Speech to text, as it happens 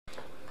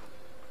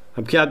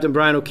I'm Captain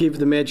Brian O'Keefe of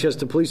the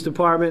Manchester Police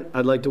Department.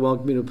 I'd like to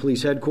welcome you to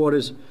police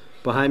headquarters.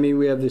 Behind me,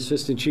 we have the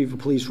Assistant Chief of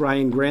Police,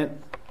 Ryan Grant,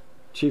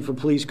 Chief of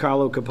Police,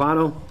 Carlo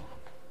Capano,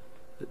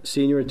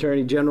 Senior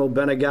Attorney General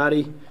Ben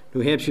Agati,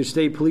 New Hampshire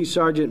State Police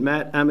Sergeant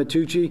Matt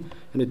Amatucci,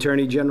 and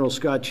Attorney General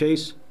Scott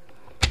Chase.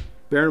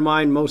 Bear in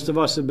mind, most of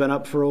us have been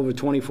up for over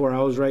 24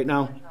 hours right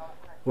now.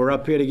 We're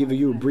up here to give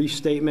you a brief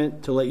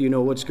statement to let you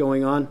know what's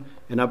going on.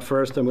 And up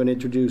first, I'm going to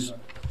introduce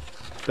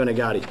Ben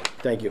Agati.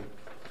 Thank you.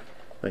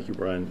 Thank you,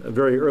 Brian. A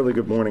very early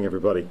good morning,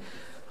 everybody.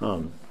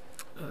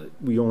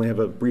 We only have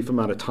a brief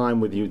amount of time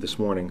with you this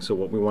morning, so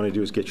what we want to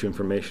do is get you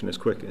information as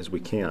quick as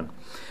we can.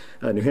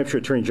 New Hampshire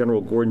Attorney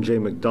General Gordon J.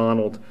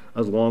 McDonald,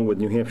 along with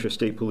New Hampshire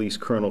State Police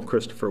Colonel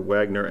Christopher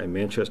Wagner and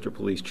Manchester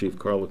Police Chief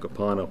Carlo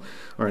Capano,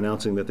 are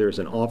announcing that there's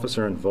an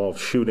officer-involved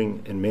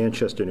shooting in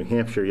Manchester, New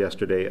Hampshire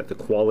yesterday at the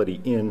Quality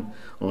Inn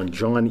on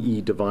John E.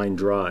 Devine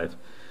Drive.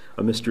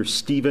 Mr.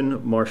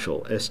 Stephen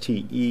Marshall,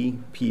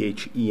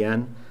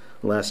 S-T-E-P-H-E-N,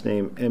 last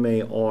name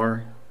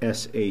M-A-R-S-H-A-L-L,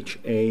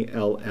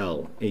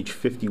 age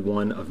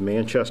 51, of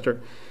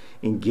Manchester,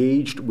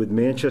 engaged with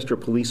Manchester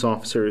police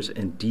officers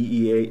and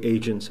DEA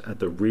agents at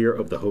the rear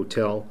of the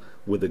hotel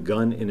with a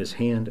gun in his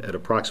hand at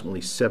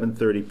approximately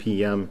 7:30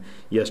 p.m.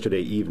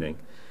 yesterday evening.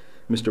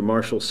 Mr.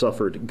 Marshall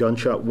suffered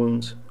gunshot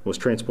wounds, was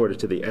transported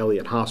to the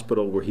Elliott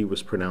Hospital where he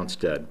was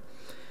pronounced dead.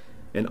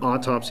 An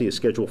autopsy is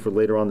scheduled for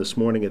later on this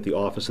morning at the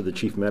Office of the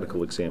Chief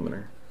Medical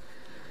Examiner.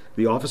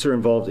 The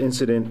officer-involved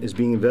incident is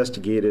being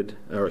investigated,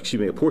 or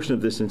excuse me, a portion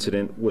of this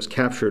incident was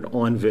captured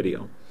on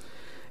video.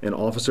 An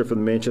officer from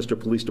the Manchester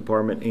Police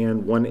Department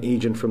and one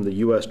agent from the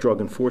U.S. Drug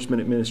Enforcement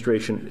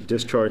Administration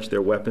discharged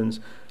their weapons.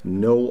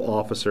 No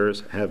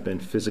officers have been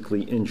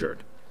physically injured.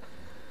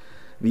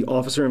 The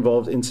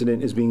officer-involved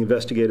incident is being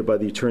investigated by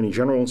the Attorney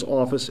General's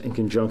office in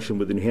conjunction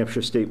with the New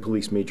Hampshire State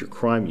Police Major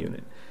Crime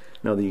Unit.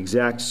 Now, the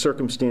exact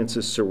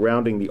circumstances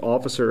surrounding the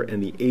officer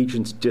and the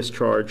agent's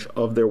discharge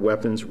of their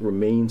weapons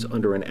remains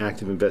under an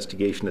active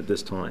investigation at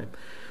this time.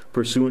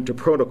 Pursuant to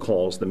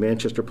protocols, the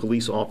Manchester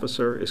police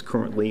officer is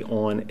currently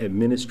on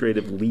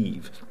administrative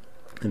leave,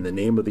 and the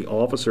name of the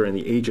officer and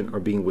the agent are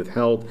being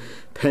withheld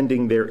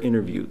pending their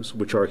interviews,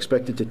 which are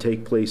expected to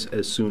take place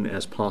as soon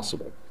as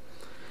possible.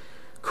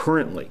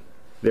 Currently,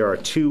 there are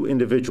two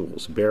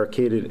individuals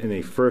barricaded in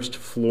a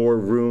first-floor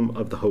room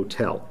of the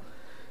hotel.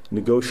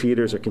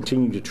 Negotiators are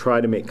continuing to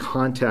try to make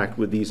contact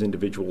with these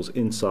individuals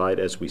inside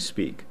as we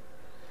speak.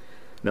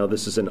 Now,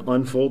 this is an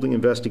unfolding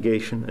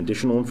investigation.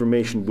 Additional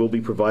information will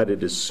be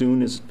provided as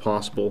soon as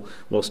possible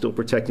while still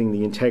protecting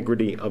the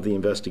integrity of the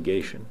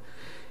investigation.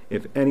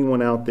 If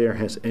anyone out there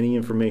has any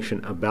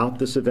information about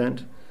this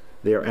event,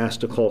 they are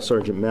asked to call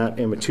Sergeant Matt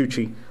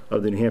Amatucci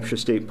of the New Hampshire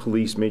State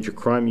Police Major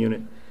Crime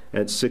Unit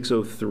at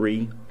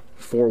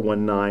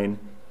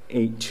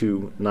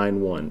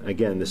 603-419-8291.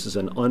 Again, this is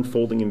an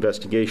unfolding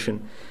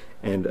investigation,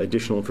 and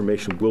additional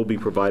information will be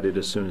provided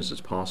as soon as it's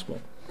possible.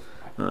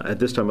 At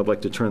this time, I'd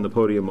like to turn the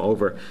podium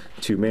over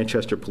to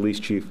Manchester Police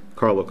Chief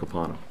Carlo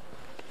Capano.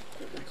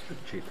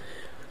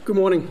 Good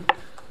morning.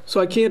 So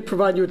I can't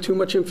provide you with too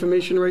much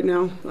information right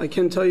now. I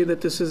can tell you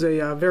that this is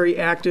a very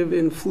active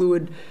and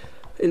fluid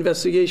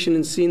investigation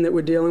and scene that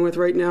we're dealing with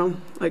right now.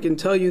 I can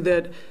tell you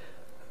that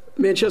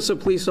Manchester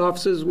police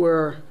officers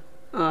were,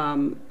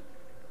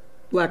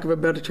 lack of a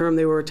better term,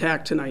 they were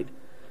attacked tonight.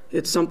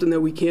 It's something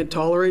that we can't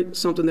tolerate,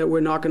 something that we're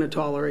not going to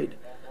tolerate.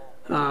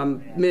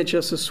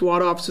 Manchester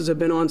SWAT officers have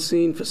been on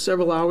scene for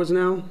several hours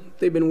now.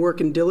 They've been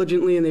working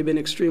diligently and they've been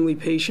extremely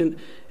patient,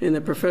 and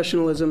their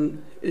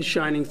professionalism is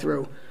shining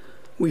through.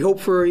 We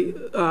hope for a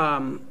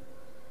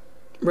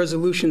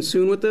resolution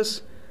soon with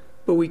this,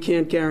 but we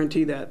can't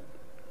guarantee that.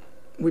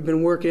 We've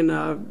been working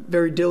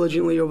very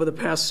diligently over the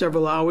past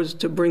several hours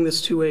to bring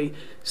this to a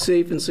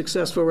safe and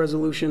successful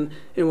resolution,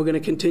 and we're going to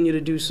continue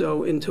to do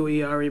so until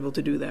we are able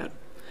to do that.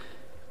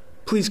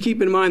 Please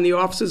keep in mind the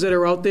officers that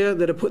are out there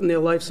that are putting their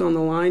lives on the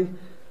line.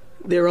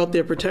 They're out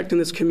there protecting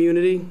this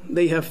community.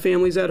 They have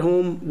families at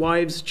home,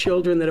 wives,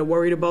 children that are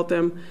worried about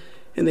them,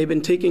 and they've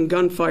been taking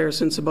gunfire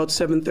since about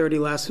 7:30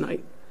 last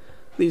night.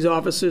 These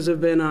officers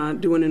have been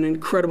doing an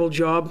incredible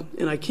job,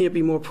 and I can't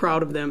be more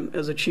proud of them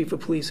as a chief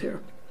of police here.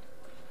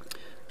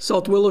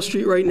 South Willow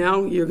Street right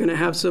now, you're going to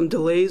have some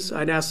delays.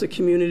 I'd ask the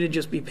community to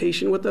just be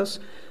patient with us.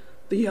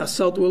 The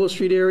South Willow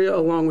Street area,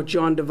 along with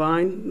John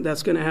Devine,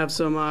 that's going to have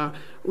some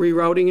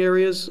rerouting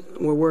areas.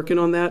 We're working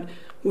on that.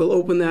 We'll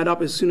open that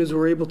up as soon as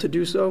we're able to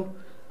do so.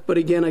 But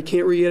again, I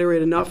can't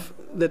reiterate enough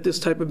that this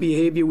type of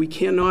behavior we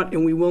cannot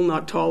and we will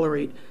not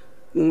tolerate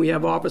when we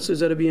have officers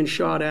that are being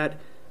shot at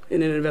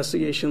in an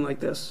investigation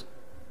like this.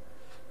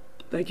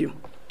 Thank you.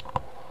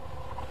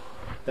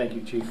 Thank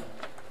you, Chief.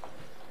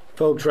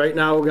 Folks, right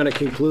now we're going to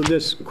conclude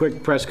this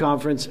quick press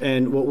conference,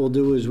 and what we'll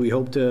do is we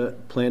hope to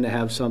plan to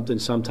have something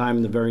sometime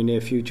in the very near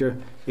future.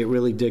 It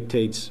really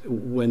dictates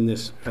when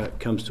this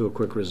comes to a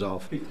quick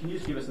resolve. Can you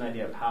just give us an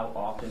idea of how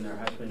often there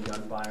has been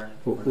gunfire?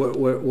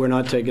 We're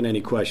not taking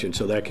any questions,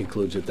 so that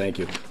concludes it. Thank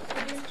you.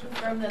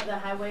 confirm that the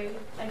highway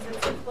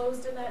exits are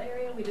closed in that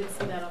area? We did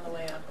see that on the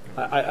way up.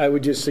 I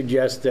would just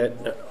suggest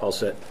that, all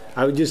set.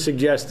 I would just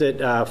suggest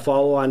that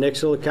follow our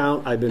Nixle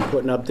account. I've been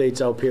putting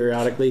updates out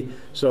periodically.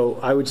 So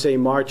I would say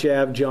March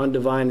Ave, John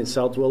Devine, and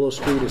South Willow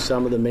Street are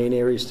some of the main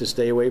areas to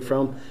stay away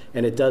from.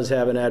 And it does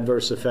have an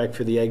adverse effect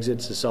for the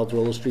exits, the South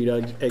Willow Street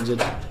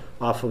exits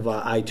off of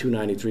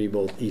I-293,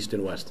 both east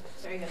and west.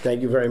 Very good.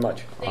 Thank you very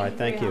much. All right,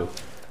 thank you.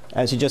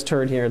 As you just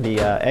heard here,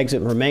 the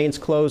exit remains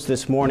closed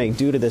this morning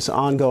due to this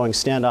ongoing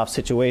standoff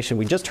situation.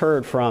 We just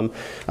heard from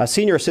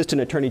Senior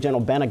Assistant Attorney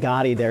General Ben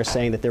Agati there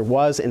saying that there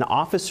was an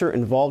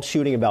officer-involved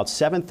shooting about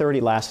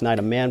 7:30 last night.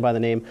 A man by the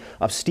name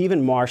of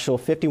Stephen Marshall,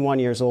 51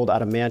 years old,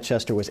 out of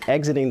Manchester, was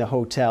exiting the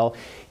hotel.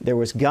 There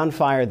was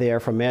gunfire there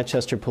from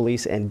Manchester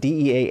police and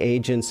DEA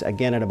agents,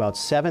 again, at about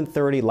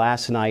 7:30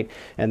 last night.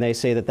 And they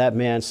say that that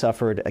man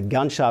suffered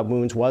gunshot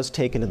wounds, was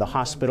taken to the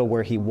hospital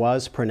where he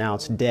was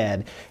pronounced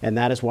dead. And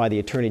that is why the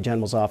Attorney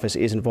General's office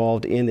is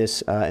involved in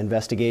this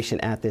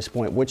investigation at this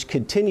point, which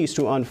continues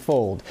to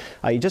unfold.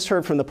 You just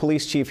heard from the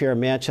police chief here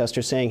in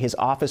Manchester saying his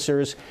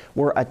officers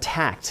were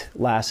attacked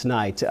last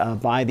night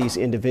by these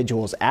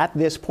individuals. At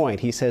this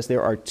point, he says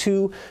there are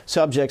 2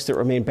 subjects that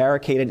remain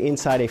barricaded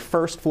inside a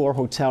first-floor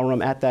hotel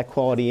room at that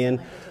Quality Inn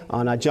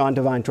on John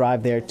Devine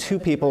Drive there. 2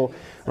 people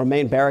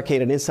remain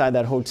barricaded inside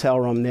that hotel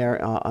room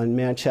there on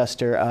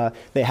Manchester.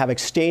 They have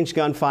exchanged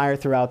gunfire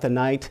throughout the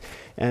night,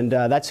 and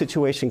that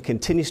situation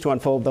continues to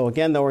unfold. Though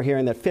again, though, we're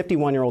hearing that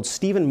 51-year-old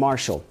Stephen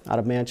Marshall out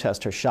of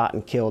Manchester shot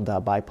and killed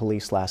by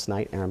police last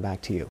night. Aaron, back to you.